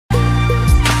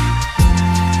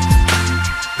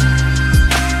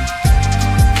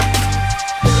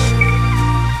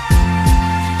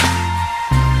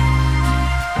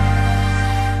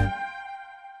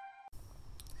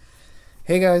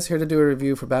Hey guys, here to do a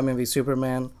review for Batman v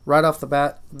Superman. Right off the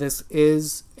bat, this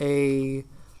is a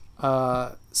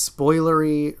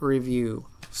spoilery review,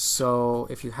 so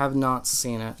if you have not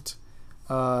seen it,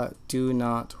 do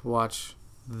not watch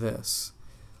this.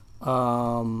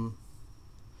 However,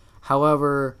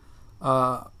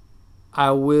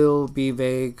 I will be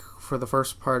vague for the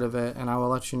first part of it, and I will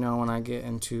let you know when I get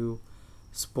into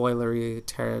spoilery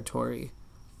territory.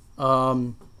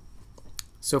 So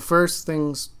first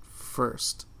things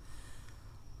first,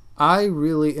 I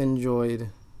really enjoyed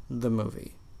the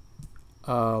movie.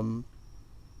 I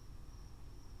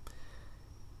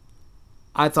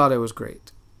thought it was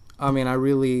great. I mean, I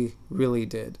really, really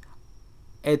did.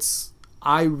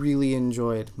 I really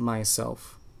enjoyed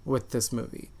myself with this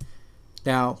movie.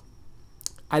 Now,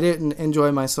 I didn't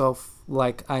enjoy myself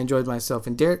like I enjoyed myself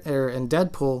in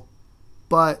Deadpool,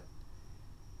 but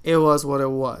it was what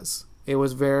it was. It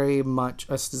was very much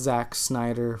a Zack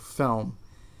Snyder film.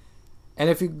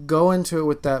 And if you go into it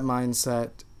with that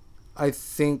mindset, I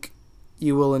think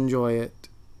you will enjoy it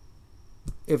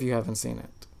if you haven't seen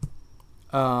it.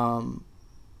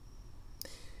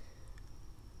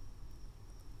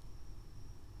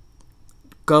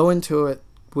 Go into it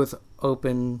with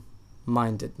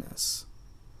open-mindedness.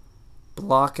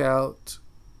 Block out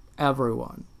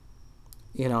everyone.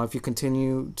 You know, if you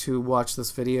continue to watch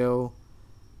this video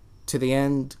to the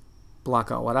end,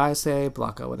 block out what I say,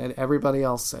 block out what everybody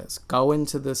else says. Go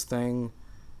into this thing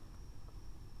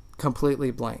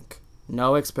completely blank.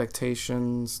 No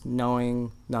expectations,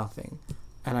 knowing nothing.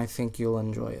 And I think you'll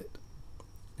enjoy it.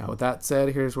 Now with that said,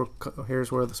 here's where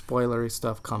the spoilery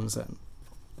stuff comes in.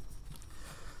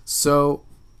 So,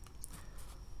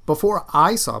 before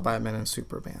I saw Batman and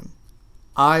Superman,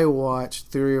 I watched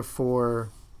 3 or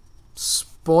 4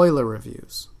 spoiler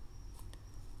reviews.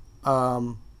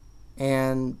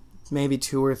 And maybe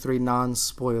 2 or 3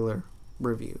 non-spoiler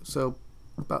reviews. So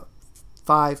about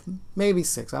 5, maybe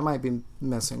 6. I might be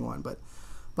missing one, but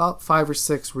about 5 or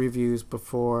 6 reviews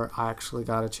before I actually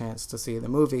got a chance to see the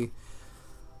movie.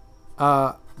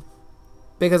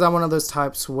 Because I'm one of those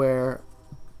types where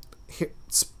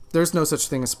there's no such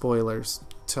thing as spoilers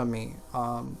to me.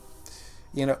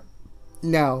 You know,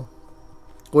 now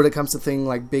when it comes to things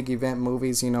like big event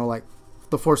movies, you know, like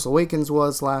The Force Awakens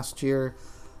was last year,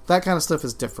 that kind of stuff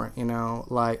is different, you know.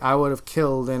 Like, I would have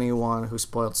killed anyone who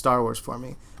spoiled Star Wars for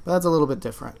me. But that's a little bit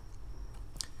different.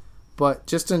 But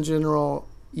just in general,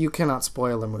 you cannot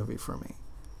spoil a movie for me.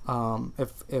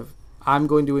 If I'm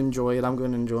going to enjoy it, I'm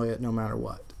going to enjoy it no matter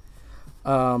what.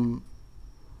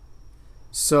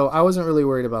 So I wasn't really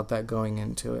worried about that going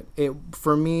into it.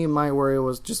 For me, my worry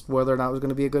was just whether or not it was going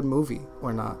to be a good movie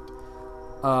or not.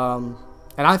 And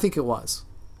I think it was.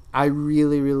 I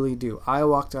really, really do. I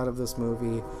walked out of this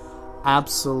movie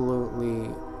absolutely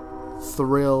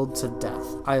thrilled to death.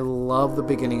 I love the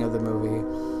beginning of the movie.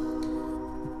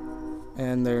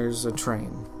 And there's a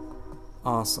train.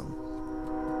 Awesome.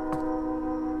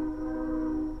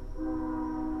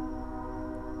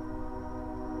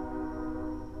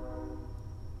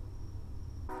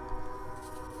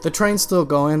 The train's still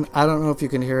going. I don't know if you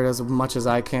can hear it as much as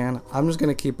I can. I'm just going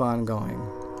to keep on going.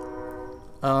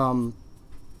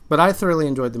 But I thoroughly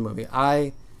enjoyed the movie.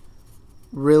 I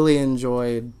really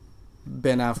enjoyed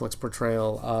Ben Affleck's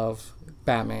portrayal of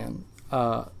Batman.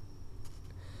 I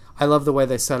love the way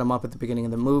they set him up at the beginning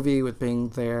of the movie with being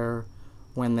there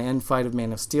when the end fight of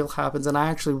Man of Steel happens. And I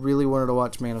actually really wanted to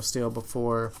watch Man of Steel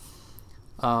before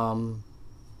going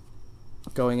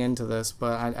into this,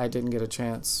 but I didn't get a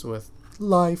chance with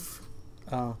life.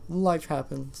 Life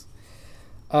happens.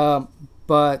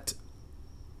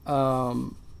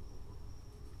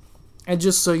 And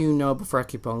just so you know, before I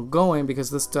keep on going,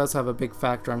 because this does have a big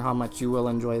factor on how much you will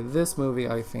enjoy this movie,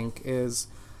 I think, is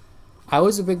I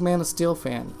was a big Man of Steel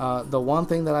fan. The one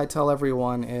thing that I tell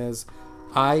everyone is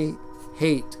I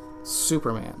hate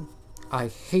Superman. I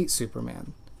hate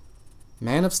Superman.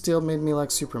 Man of Steel made me like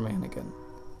Superman again.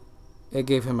 It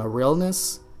gave him a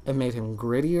realness. It made him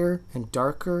grittier and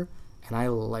darker, and I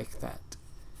like that.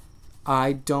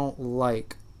 I don't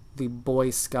like the Boy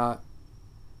Scout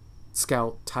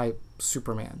type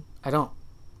Superman. I don't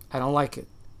like it.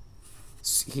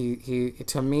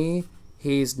 To me,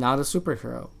 he's not a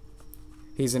superhero.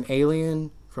 He's an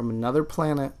alien from another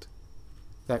planet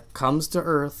that comes to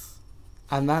Earth,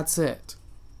 and that's it.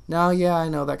 Now, yeah, I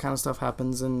know that kind of stuff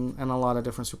happens in a lot of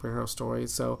different superhero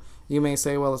stories, so you may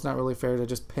say, well, it's not really fair to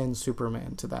just pin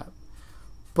Superman to that.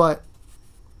 But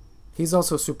he's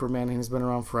also Superman, and he's been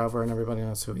around forever, and everybody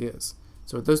knows who he is.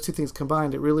 So with those two things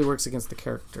combined, it really works against the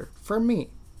character, for me.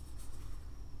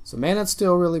 So Man of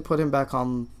Steel really put him back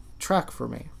on track for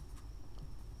me.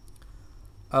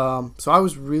 So I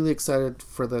was really excited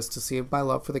for this to see if my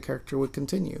love for the character would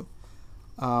continue,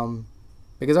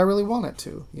 because I really want it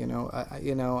to.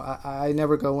 I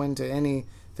never go into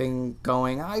anything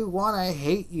going, I want to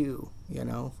hate you.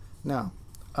 No.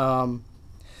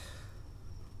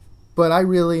 But I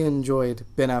really enjoyed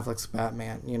Ben Affleck's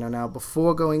Batman. Now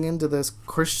before going into this,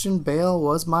 Christian Bale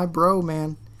was my bro,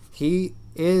 man. He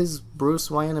is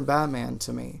Bruce Wayne and Batman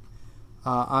to me.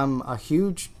 I'm a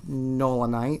huge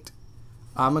Nolanite.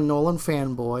 I'm a Nolan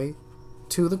fanboy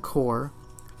to the core.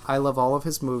 I love all of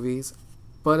his movies,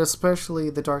 but especially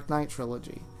the Dark Knight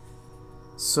trilogy.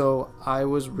 So I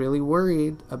was really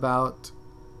worried about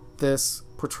this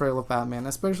portrayal of Batman,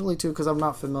 especially too because I'm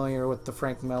not familiar with the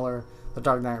Frank Miller, The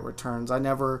Dark Knight Returns. I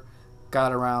never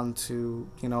got around to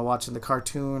watching the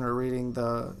cartoon or reading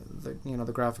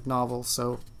the graphic novel.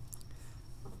 So,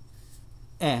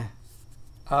 but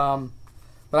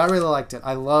I really liked it.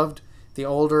 I loved the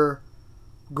older,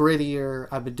 grittier.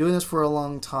 I've been doing this for a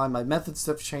long time. My methods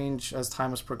have changed as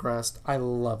time has progressed. I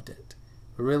loved it.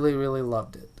 Really, really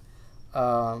loved it.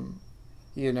 I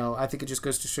think it just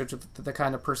goes to show the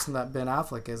kind of person that Ben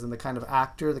Affleck is and the kind of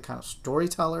actor, the kind of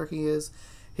storyteller he is.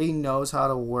 He knows how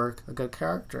to work a good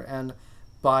character. And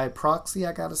by proxy,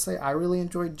 I gotta say, I really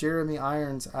enjoyed Jeremy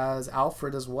Irons as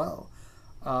Alfred as well.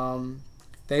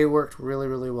 They worked really,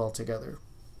 really well together.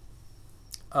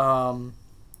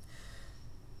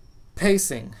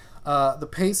 Pacing. The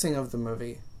pacing of the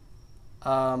movie.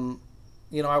 I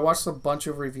watched a bunch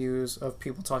of reviews of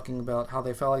people talking about how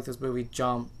they felt like this movie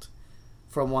jumped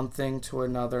from one thing to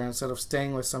another instead of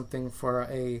staying with something for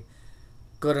a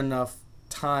good enough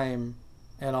time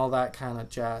and all that kind of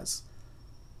jazz.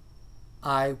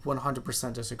 I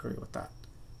 100% disagree with that.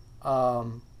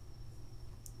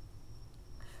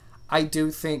 I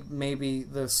do think maybe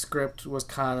the script was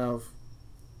kind of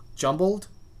jumbled.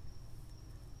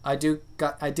 I did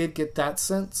get that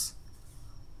sense,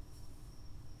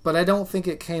 but I don't think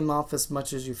it came off as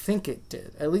much as you think it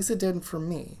did. At least it didn't for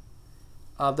me.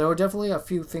 There were definitely a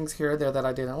few things here or there that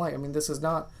I didn't like. I mean, this is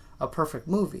not a perfect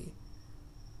movie,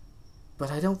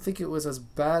 but I don't think it was as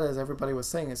bad as everybody was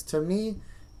saying. To me,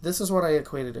 this is what I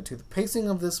equated it to. The pacing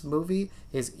of this movie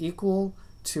is equal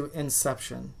to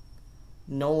Inception,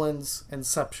 Nolan's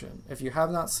Inception. If you have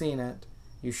not seen it,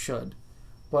 you should.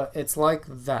 But it's like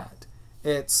that.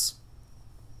 It's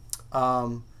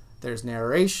there's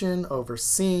narration over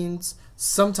scenes.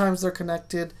 Sometimes they're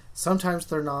connected, sometimes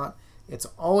they're not. It's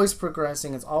always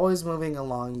progressing, it's always moving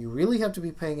along. You really have to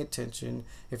be paying attention.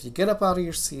 If you get up out of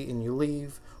your seat and you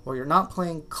leave, or you're not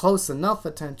paying close enough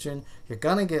attention, you're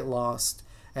gonna get lost.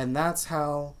 And that's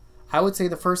how I would say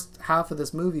the first half of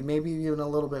this movie, maybe even a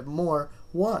little bit more,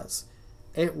 was.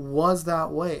 It was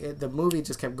that way. The movie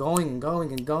just kept going and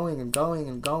going and going and going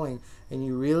and going, and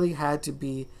you really had to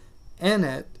be in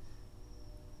it,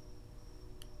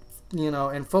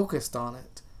 and focused on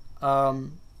it.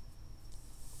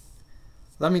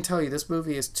 Let me tell you, this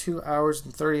movie is 2 hours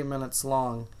and 30 minutes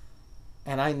long,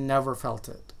 and I never felt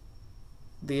it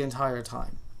the entire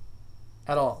time.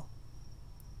 At all.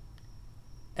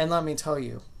 And let me tell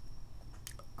you,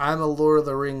 I'm a Lord of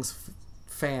the Rings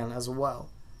fan as well.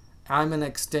 I'm an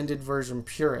extended version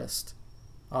purist.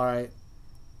 Alright?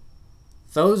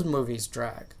 Those movies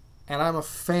drag, and I'm a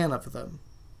fan of them.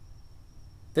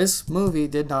 This movie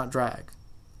did not drag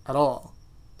at all.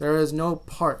 There is no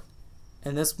part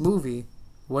in this movie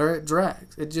where it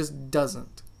drags. It just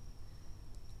doesn't.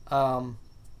 The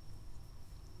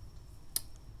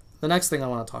next thing I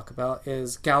want to talk about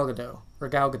is Gal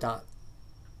Gadot.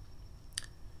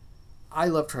 I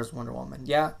loved her as Wonder Woman.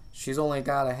 Yeah, she's only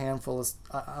got a handful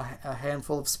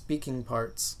of speaking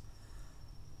parts,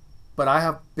 but I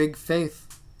have big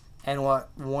faith in what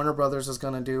Warner Brothers is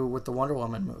going to do with the Wonder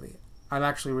Woman movie. I'm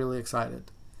actually really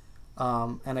excited.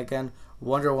 And again,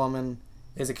 Wonder Woman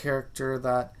is a character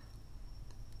that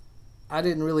I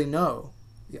didn't really know.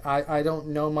 I don't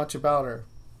know much about her.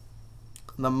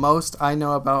 The most I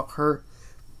know about her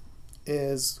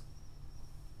is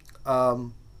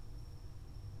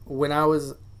when I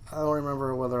don't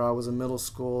remember whether I was in middle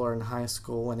school or in high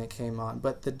school when it came on,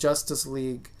 but the Justice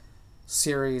League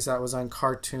series that was on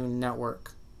Cartoon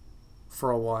Network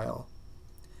for a while.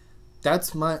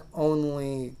 That's my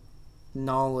only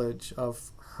knowledge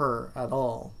of her at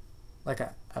all.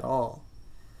 At all.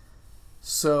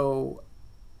 So,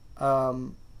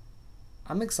 I'm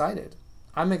excited.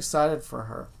 I'm excited for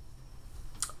her.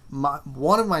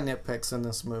 One of my nitpicks in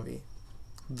this movie,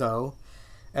 though,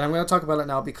 and I'm going to talk about it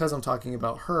now because I'm talking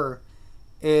about her,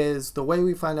 is the way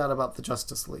we find out about the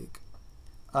Justice League.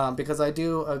 Because I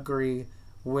do agree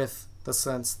with the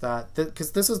sense that,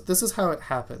 because this is how it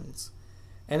happens.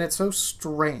 and it's so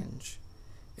strange,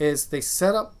 is they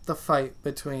set up the fight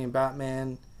between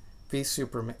Batman v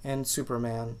Superman and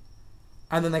Superman,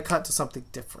 and then they cut to something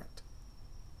different.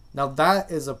 Now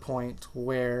that is a point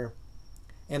where,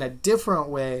 in a different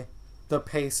way, the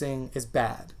pacing is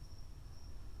bad.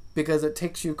 Because it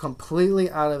takes you completely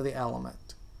out of the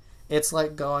element. It's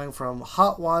like going from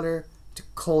hot water to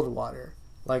cold water.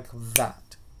 Like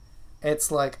that.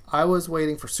 It's like I was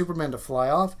waiting for Superman to fly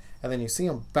off, and then you see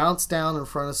him bounce down in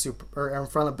front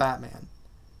of Batman.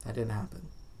 That didn't happen.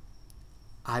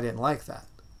 I didn't like that.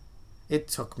 It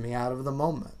took me out of the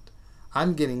moment.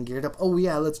 I'm getting geared up. Oh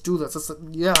yeah, let's do this.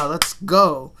 Let's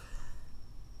go.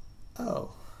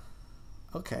 Oh.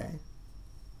 Okay.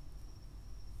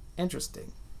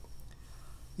 Interesting.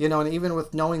 You know, and even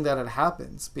with knowing that it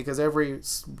happens, because every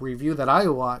review that I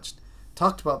watched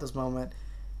talked about this moment,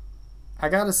 I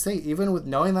gotta say, even with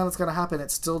knowing that it's gonna happen,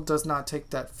 it still does not take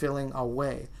that feeling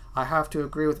away. I have to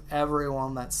agree with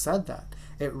everyone that said that.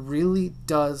 It really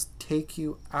does take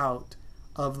you out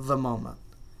of the moment.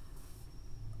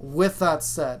 With that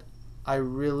said, I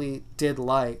really did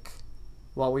like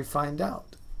what we find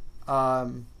out.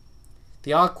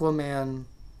 The Aquaman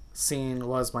scene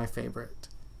was my favorite.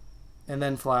 And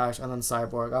then Flash, and then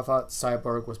Cyborg. I thought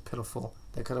Cyborg was pitiful.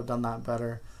 They could have done that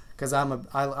better. Because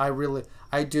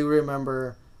I do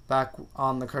remember back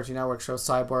on the Cartoon Network show,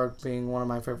 Cyborg being one of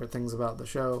my favorite things about the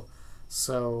show.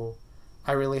 So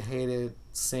I really hated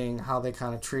seeing how they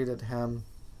kind of treated him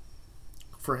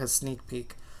for his sneak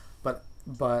peek.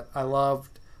 But I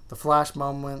loved the Flash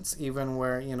moments, even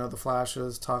where, you know, the Flash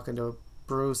is talking to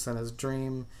Bruce in his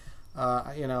dream.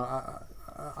 You know,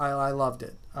 I loved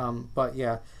it. But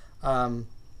yeah. But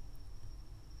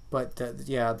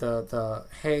the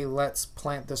hey, let's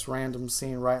plant this random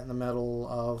scene right in the middle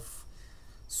of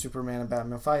Superman and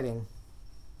Batman fighting.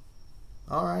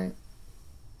 All right,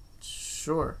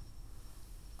 sure.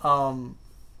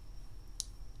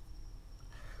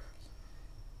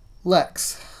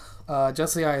 Lex,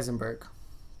 Jesse Eisenberg.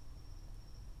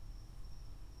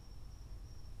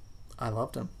 I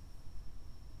loved him.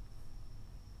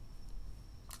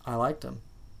 I liked him.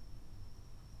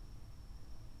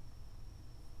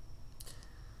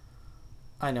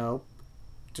 I know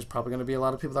there's probably going to be a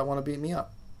lot of people that want to beat me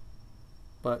up.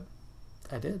 But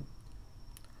I did.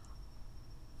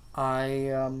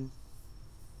 I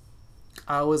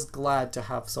was glad to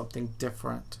have something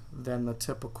different than the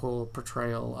typical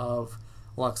portrayal of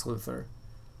Lex Luthor.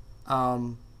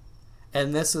 And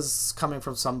this is coming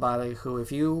from somebody who,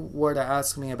 if you were to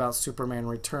ask me about Superman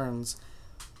Returns,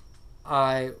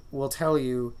 I will tell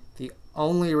you the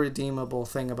only redeemable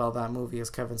thing about that movie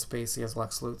is Kevin Spacey as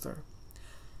Lex Luthor.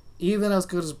 Even as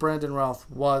good as Brandon Routh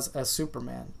was as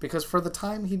Superman, because for the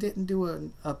time he didn't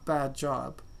do a bad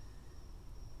job.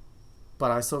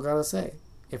 But I still gotta say,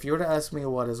 if you were to ask me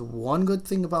what is one good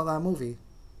thing about that movie,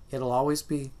 it'll always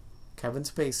be Kevin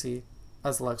Spacey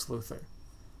as Lex Luthor.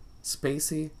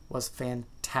 Spacey was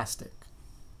fantastic.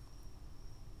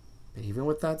 But even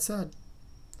with that said,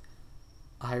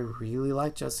 I really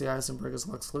like Jesse Eisenberg as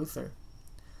Lex Luthor.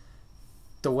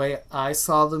 The way I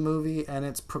saw the movie and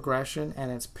its progression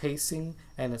and its pacing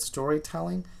and its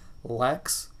storytelling,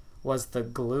 Lex was the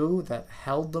glue that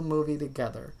held the movie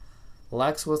together.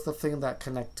 Lex was the thing that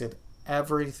connected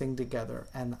everything together,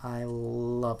 and I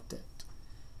loved it.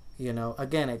 You know,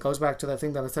 again, it goes back to that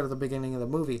thing that I said at the beginning of the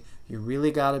movie. You really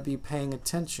got to be paying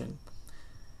attention.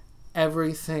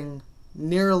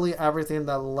 Nearly everything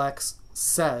that Lex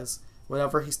says,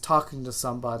 whenever he's talking to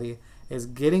somebody, is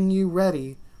getting you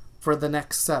ready for the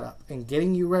next setup and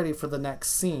getting you ready for the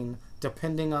next scene,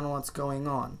 depending on what's going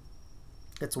on.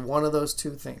 It's one of those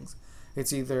two things.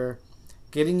 It's either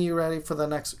getting you ready for the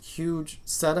next huge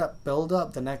setup, build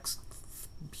up, the next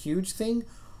huge thing,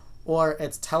 or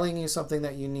it's telling you something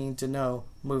that you need to know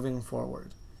moving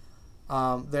forward.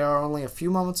 There are only a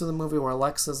few moments in the movie where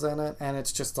Lex is in it, and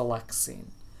it's just a Lex scene.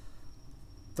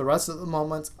 The rest of the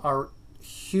moments are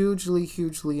hugely,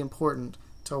 hugely important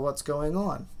to what's going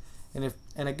on.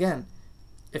 And again,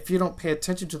 if you don't pay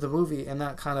attention to the movie in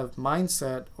that kind of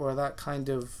mindset or that kind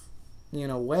of, you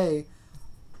know, way,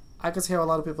 I could see how a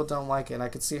lot of people don't like it. And I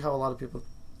could see how a lot of people,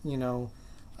 you know,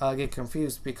 get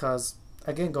confused because,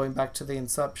 again, going back to the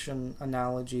Inception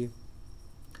analogy,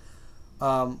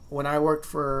 when I worked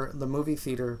for the movie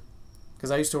theater,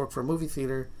 because I used to work for a movie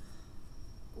theater,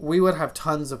 we would have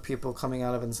tons of people coming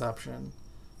out of Inception.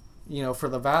 You know, for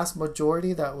the vast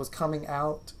majority that was coming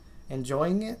out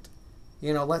enjoying it,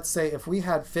 you know, let's say if we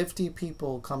had 50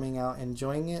 people coming out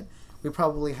enjoying it, we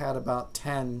probably had about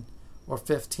 10 or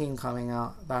 15 coming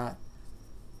out that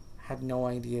had no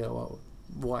idea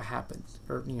what happened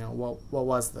or, you know, what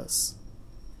was this.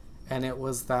 And it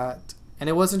was that, and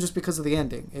it wasn't just because of the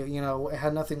ending. It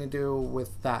had nothing to do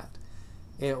with that.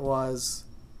 It was,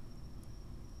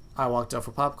 I walked out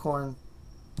for popcorn.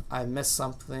 I missed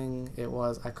something. It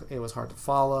was hard to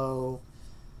follow.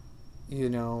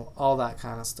 All that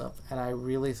kind of stuff. And I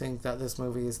really think that this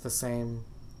movie is the same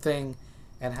thing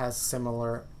and has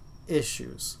similar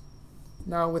issues.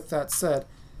 Now, with that said,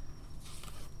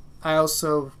 I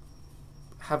also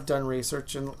have done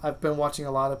research, and I've been watching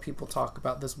a lot of people talk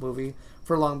about this movie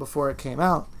for long before it came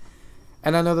out.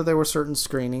 And I know that there were certain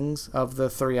screenings of the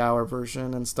 3-hour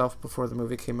version and stuff before the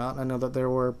movie came out. And I know that there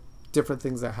were different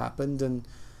things that happened, and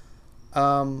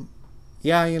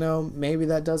maybe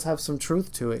that does have some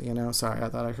truth to it. Sorry, I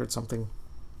thought I heard something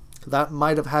that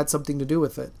might have had something to do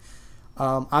with it.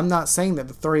 I'm not saying that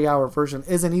the 3-hour version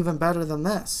isn't even better than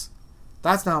this.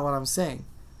 That's not what I'm saying.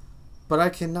 But I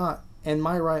cannot, in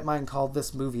my right mind, call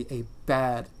this movie a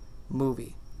bad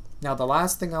movie. Now, the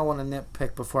last thing I want to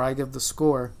nitpick before I give the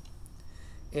score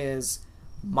is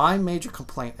my major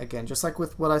complaint. Again, just like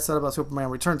with what I said about Superman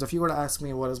Returns, if you were to ask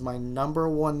me what is my number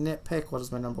one nitpick, what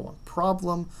is my number one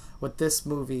problem with this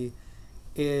movie,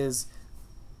 is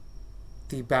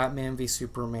the Batman v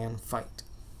Superman fight.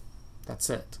 That's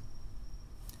it.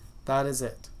 That is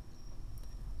it.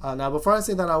 Now, before I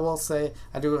say that, I will say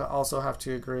I do also have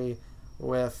to agree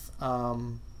with,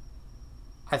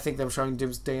 I think them showing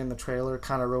Doomsday in the trailer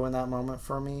kind of ruined that moment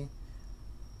for me.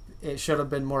 It should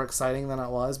have been more exciting than it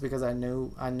was because I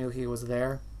knew he was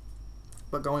there.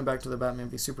 But going back to the Batman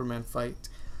v Superman fight,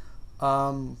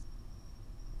 for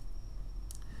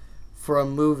a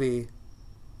movie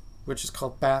which is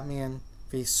called Batman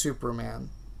v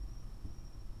Superman,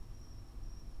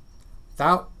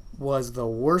 that was the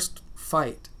worst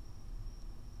fight.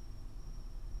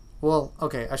 Well,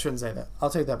 okay, I shouldn't say that.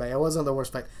 I'll take that back. It wasn't the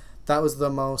worst fight. That was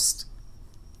the most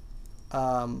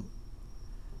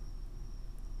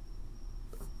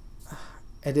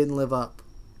it didn't live up.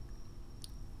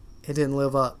 It didn't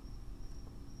live up.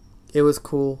 It was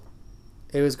cool.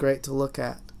 It was great to look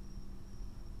at.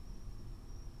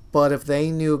 But if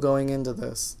they knew going into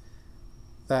this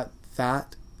that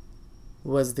that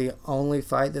was the only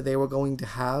fight that they were going to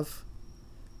have,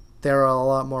 there are a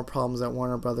lot more problems that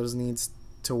Warner Brothers needs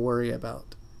to worry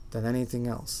about than anything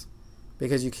else.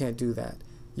 Because you can't do that.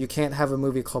 You can't have a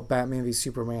movie called Batman v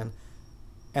Superman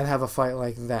and have a fight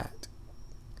like that.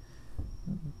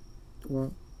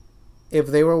 If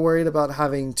they were worried about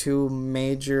having two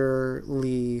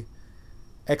majorly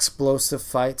explosive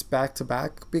fights back to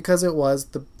back, because it was,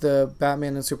 the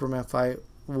Batman and Superman fight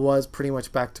was pretty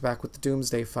much back to back with the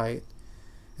Doomsday fight.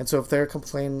 And so if their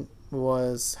complaint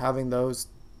was having those,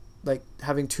 like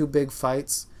having two big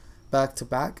fights back to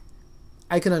back,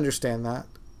 I can understand that.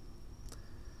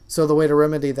 So the way to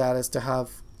remedy that is to have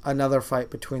another fight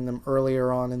between them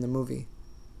earlier on in the movie.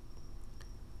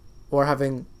 Or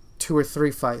having 2 or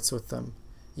 3 fights with them.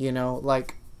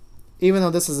 Like, even though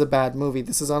this is a bad movie,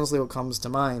 this is honestly what comes to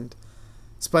mind.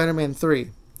 Spider-Man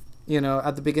 3.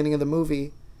 At the beginning of the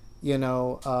movie,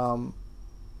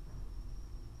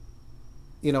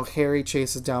 Harry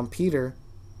chases down Peter,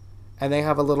 and they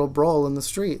have a little brawl in the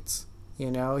streets.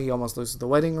 He almost loses the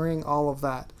wedding ring, all of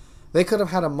that. They could have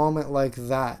had a moment like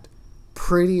that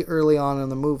pretty early on in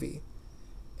the movie.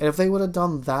 And if they would have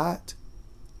done that,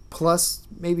 plus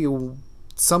maybe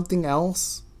something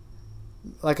else,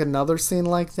 like another scene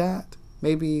like that,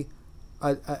 maybe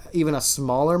even a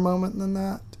smaller moment than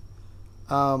that,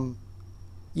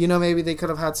 maybe they could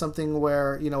have had something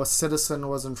where, a citizen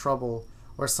was in trouble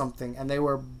or something, and they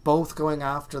were both going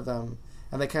after them,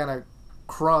 and they kind of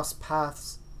cross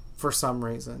paths for some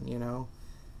reason,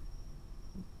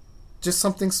 Just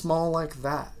something small like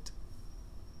that.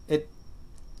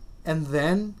 And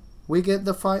then we get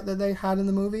the fight that they had in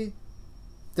the movie,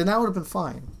 then that would have been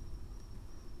fine.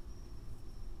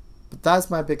 But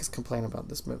that's my biggest complaint about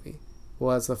this movie,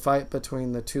 was the fight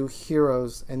between the two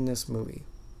heroes in this movie.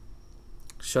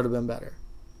 Should have been better.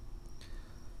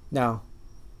 Now,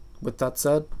 with that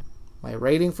said, my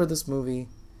rating for this movie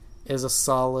is a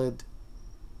solid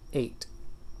 8.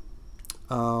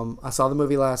 I saw the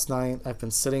movie last night. I've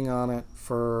been sitting on it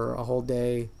for a whole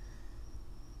day,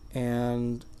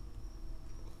 and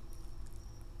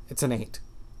it's an 8.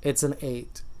 It's an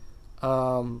 8.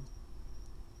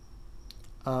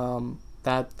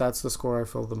 That's the score I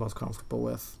feel the most comfortable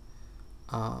with.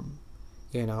 I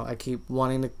keep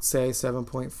wanting to say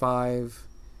 7.5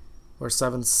 or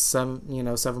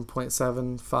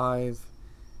 7.75.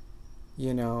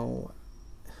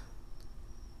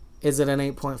 Is it an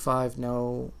 8.5?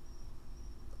 No.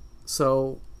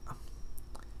 So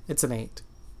it's an 8.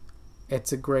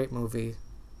 It's a great movie.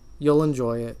 You'll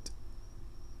enjoy it.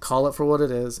 Call it for what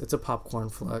it is. It's a popcorn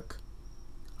flick.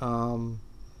 And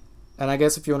I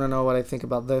guess if you want to know what I think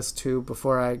about this too,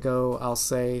 before I go, I'll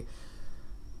say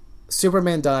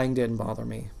Superman dying didn't bother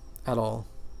me at all.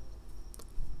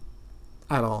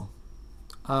 At all.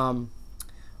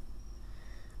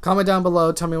 Comment down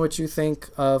below. Tell me what you think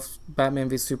of Batman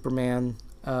v Superman.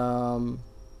 You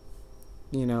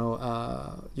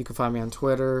can find me on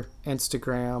Twitter,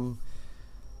 Instagram.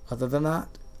 Other than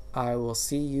that, I will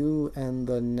see you in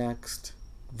the next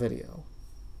video.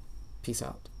 Peace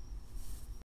out.